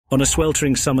On a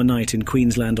sweltering summer night in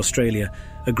Queensland, Australia,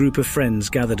 a group of friends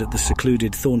gathered at the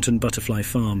secluded Thornton Butterfly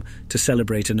Farm to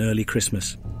celebrate an early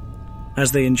Christmas.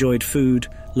 As they enjoyed food,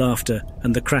 laughter,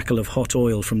 and the crackle of hot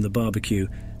oil from the barbecue,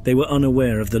 they were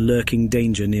unaware of the lurking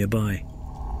danger nearby.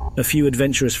 A few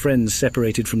adventurous friends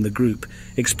separated from the group,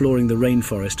 exploring the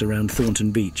rainforest around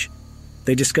Thornton Beach.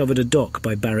 They discovered a dock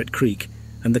by Barrett Creek,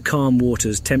 and the calm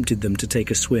waters tempted them to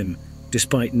take a swim,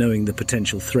 despite knowing the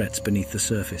potential threats beneath the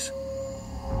surface.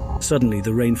 Suddenly,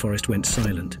 the rainforest went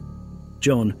silent.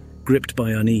 John, gripped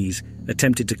by unease,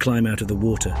 attempted to climb out of the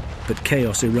water, but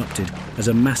chaos erupted as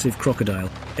a massive crocodile,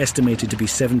 estimated to be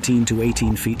 17 to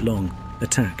 18 feet long,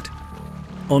 attacked.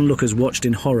 Onlookers watched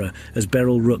in horror as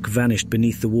Beryl Rook vanished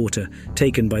beneath the water,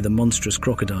 taken by the monstrous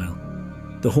crocodile.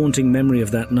 The haunting memory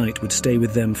of that night would stay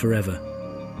with them forever.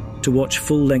 To watch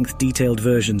full-length detailed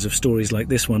versions of stories like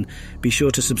this one, be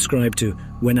sure to subscribe to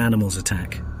When Animals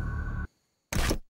Attack.